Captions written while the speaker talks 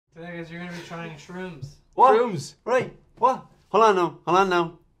because you're going to be trying shrooms. What? Shrooms. Right. What? Hold on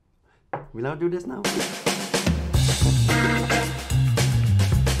now. We allowed to do this now?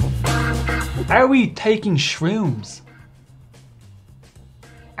 Are we taking shrooms?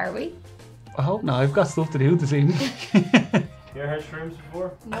 Are we? I hope not. I've got stuff to do this evening. You ever had shrooms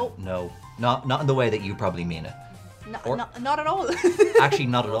before? Nope. No, not in the way that you probably mean it. Not at all. Actually,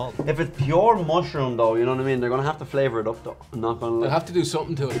 not at all. If it's pure mushroom though, you know what I mean? They're gonna have to flavour it up though. I'm not gonna Uh-huh. lie. They'll have to do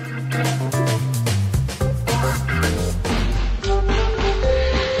something to it.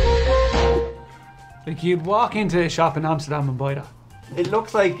 Like you'd walk into a shop in Amsterdam and buy that. It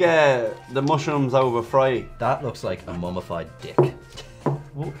looks like the mushrooms out of a fry. That looks like a mummified dick.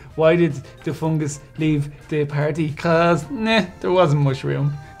 Why did the fungus leave the party? Cause nah, there wasn't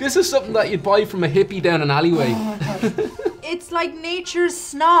mushroom. This is something that you'd buy from a hippie down an alleyway. It's like nature's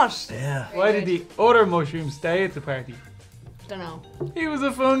snot. Yeah. Why did the other mushroom stay at the party? Don't know. He was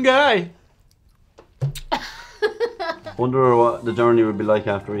a fun guy. Wonder what the journey would be like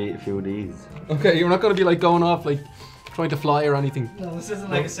after we eat a few of these. Okay, you're not going to be like going off like trying to fly or anything. No, this isn't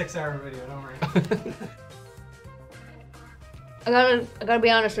like a 6-hour video, don't worry. I gotta be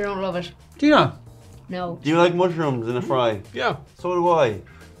honest, I don't love it. Do you know? No. Do you like mushrooms in a fry? Yeah. So do I.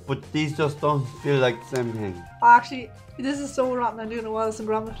 But these just don't feel like the same thing. Actually, this is so rotten. I'm doing a Wallace and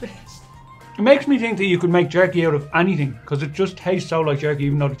Gromit. It makes me think that you could make jerky out of anything because it just tastes so like jerky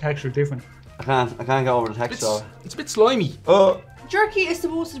even though the texture is different. I can't get over the texture. It's a bit slimy. Jerky is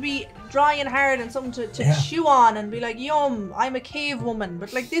supposed to be dry and hard and something to chew on and be like, yum, I'm a cave woman.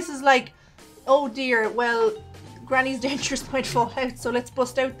 But like this is like, oh dear, well, Granny's dentures might fall out, so let's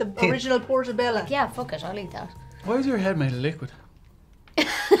bust out the original portobello. Yeah, fuck it, I'll eat that. Why is your head made of liquid?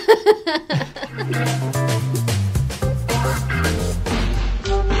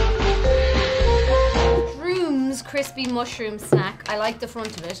 Shrooms crispy mushroom snack. I like the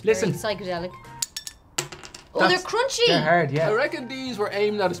front of it. Listen. Very psychedelic. Oh, they're crunchy. They're hard, yeah. I reckon these were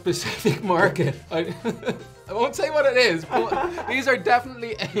aimed at a specific market. I won't say what it is, but these are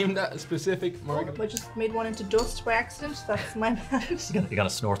definitely aimed at a specific market. I just made one into dust by accident. That's my bad. You're gonna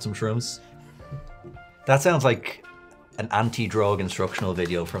snort some shrooms? That sounds like an anti-drug instructional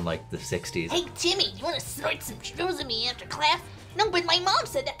video from like the 60s. Hey, Timmy, you want to snort some shrooms with me after class? No, but my mom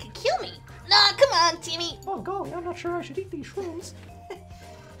said that could kill me. Nah, come on, Timmy. Oh golly, I'm not sure I should eat these shrooms.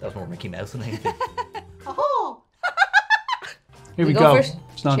 That was more Mickey Mouse than anything. Oh! Here we go go. first.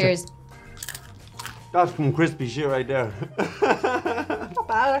 Snort it. Cheers. That's some crispy shit right there. Not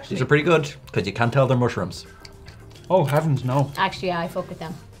bad, actually. These are pretty good because you can't tell they're mushrooms. Oh heavens, no. Actually, yeah, I fuck with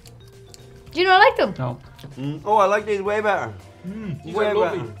them. Do you not like them? No. Oh, I like these way better. These Way are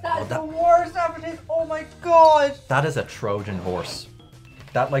lovely. better. That's the worst ever. Oh my god. That is a Trojan horse.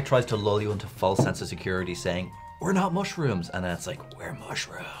 That like tries to lull you into false sense of security saying, we're not mushrooms. And then it's like, we're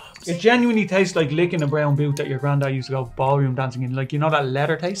mushrooms. It genuinely tastes like licking a brown boot that your granddad used to go ballroom dancing in. Like, you know that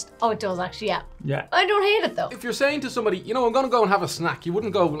leather taste? Oh, it does actually, yeah. Yeah. I don't hate it though. If you're saying to somebody, you know, I'm gonna go and have a snack, you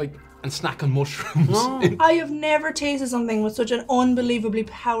wouldn't go like and snack on mushrooms. No. I have never tasted something with such an unbelievably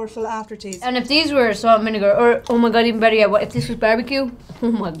powerful aftertaste. And if these were salt and vinegar, or oh my god, even better yet, what if this was barbecue?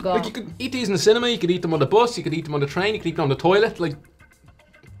 Oh my god. Like you could eat these in the cinema, you could eat them on the bus, you could eat them on the train, you could eat them on the toilet, like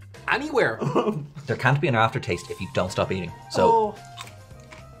anywhere. There can't be an aftertaste if you don't stop eating. So Oh.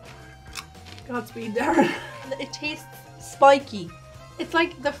 Godspeed, Darren. It tastes spiky. It's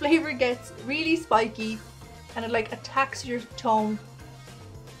like the flavor gets really spiky and it like attacks your tongue.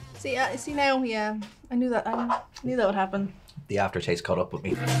 See now, yeah. I knew that would happen. the aftertaste caught up with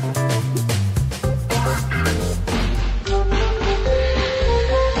me.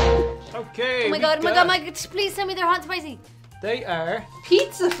 Okay. Oh my god, please tell me they're hot and spicy. They are.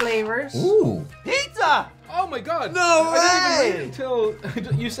 Pizza flavors. Ooh. Pizza! Oh my god! No I way! didn't even wait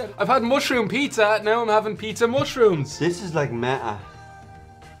until you said I've had mushroom pizza, now I'm having pizza mushrooms. This is like meta.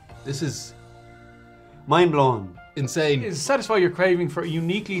 This is Mind blown. insane. Is satisfy your craving for a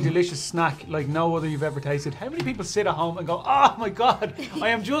uniquely delicious snack like no other you've ever tasted. How many people sit at home and go, oh my god, I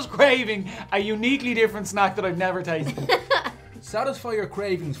am just craving a uniquely different snack that I've never tasted. Satisfy your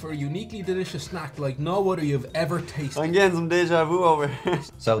cravings for a uniquely delicious snack like no other you've ever tasted. I'm getting some deja vu over here.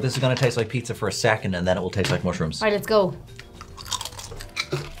 So this is gonna taste like pizza for a second and then it will taste like mushrooms. Alright, let's go.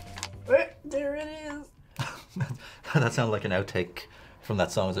 There it is. That sounded like an outtake from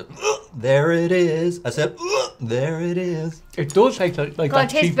that song. Is it? There it is. I said, there it is. It does taste like God, that it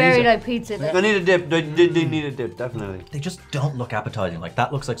tastes cheap very pizza. like pizza. I need a dip. They need a dip, definitely. They just don't look appetizing. Like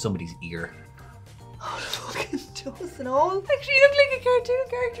that looks like somebody's ear. Does and all. Actually, you look like a cartoon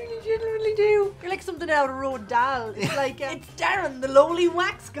character. You genuinely do. You're like something out of Roald Dahl. It's like it's Darren, the lowly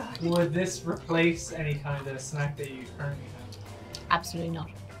wax guy. Would this replace any kind of snack that you currently have? Absolutely not.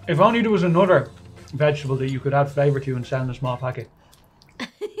 If only there was another vegetable that you could add flavour to and sell in a small packet.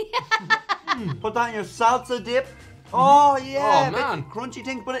 Put that in your salsa dip. Oh yeah, Oh, man. crunchy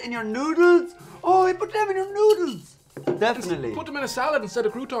thing. Put it in your noodles. Oh, you put them in your noodles. Definitely. Put them in a salad instead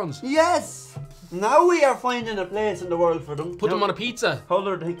of croutons. Yes. Now we are finding a place in the world for them. Put them on a pizza. Hold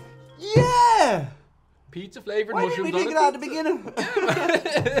on, thing. Yeah. Pizza flavored Why didn't we mushrooms think on of that at the beginning?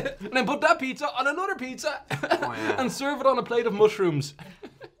 And then put that pizza on another pizza yeah. and serve it on a plate of mushrooms.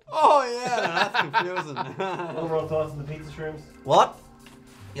 Oh yeah, that's confusing. Overall thoughts on the pizza shrooms? What?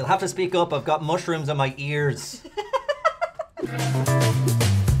 You'll have to speak up. I've got mushrooms in my ears. It's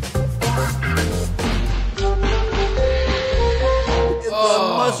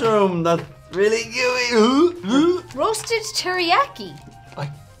a mushroom that's really gooey. Roasted teriyaki.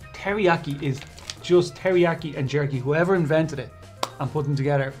 Teriyaki is just teriyaki and jerky. Whoever invented it and put them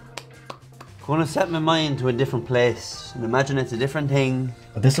together. Gonna set my mind to a different place and imagine it's a different thing.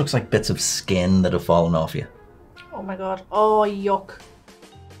 But this looks like bits of skin that have fallen off you. Oh my god. Oh, yuck.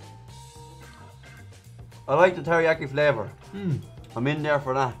 I like the teriyaki flavour. I'm in there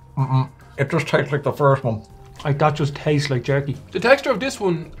for that. It just tastes like the first one. Like that just tastes like jerky. The texture of this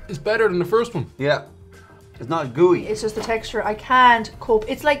one is better than the first one. Yeah. It's not gooey. It's just the texture. I can't cope.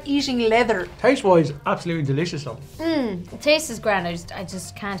 It's like eating leather. Taste wise, absolutely delicious though. The taste is grand. I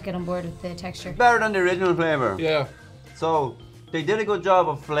just can't get on board with the texture. Better than the original flavour. Yeah. So they did a good job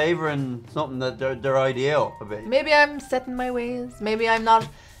of flavouring something that their idea up a bit. Maybe I'm set in my ways. Maybe I'm not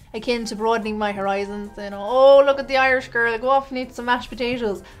akin to broadening my horizons. You know, oh, look at the Irish girl. Go off and eat some mashed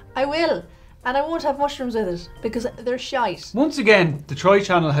potatoes. I will. And I won't have mushrooms with it because they're shite. Once again, the Troy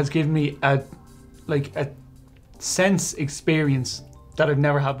channel has given me a sense experience that I've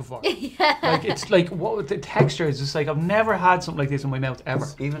never had before. Like it's like what the texture is just like I've never had something like this in my mouth ever.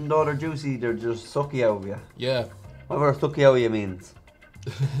 Even though they're juicy, they're just sucky out of you. Yeah. Whatever sucky out of you means.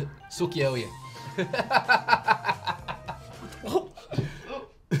 Suck you out you.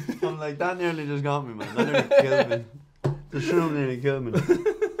 I'm like, that nearly just got me, man. That nearly killed me. The shroom nearly killed me.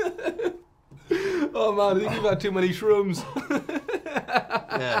 Oh man, I think you've had too many shrooms.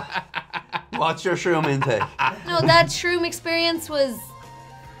 Yeah. What's your shroom intake? No, that shroom experience was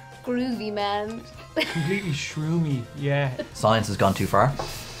groovy, man. Completely shroomy, yeah. Science has gone too far.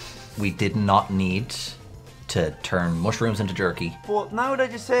 We did not need to turn mushrooms into jerky. But now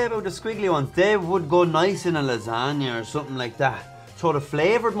that you say about the squiggly ones, they would go nice in a lasagna or something like that. Throw the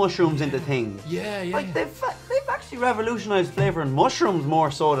flavoured mushrooms into things. Yeah, yeah. Like they've actually revolutionised flavouring mushrooms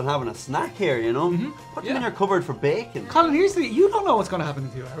more so than having a snack here, you know? Put them in your cupboard for bacon. Colin, here's the you don't know what's going to happen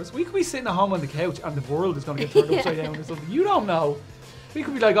in 2 hours. We could be sitting at home on the couch and the world is going to get turned upside down or something. You don't know. We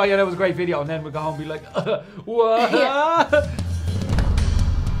could be like, oh yeah, that was a great video, and then we'll go home and be like, what? Yeah.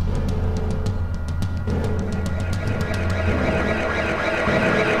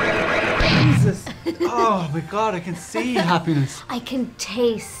 Jesus. Oh my god, I can see happiness. I can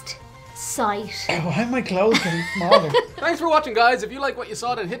taste sight. Why are my clothes getting smaller? Thanks for watching, guys. If you like what you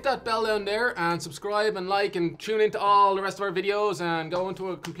saw, then hit that bell down there and subscribe and like and tune into all the rest of our videos and go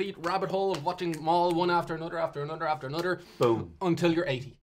into a complete rabbit hole of watching them all one after another after another after another. Boom. Until you're 80.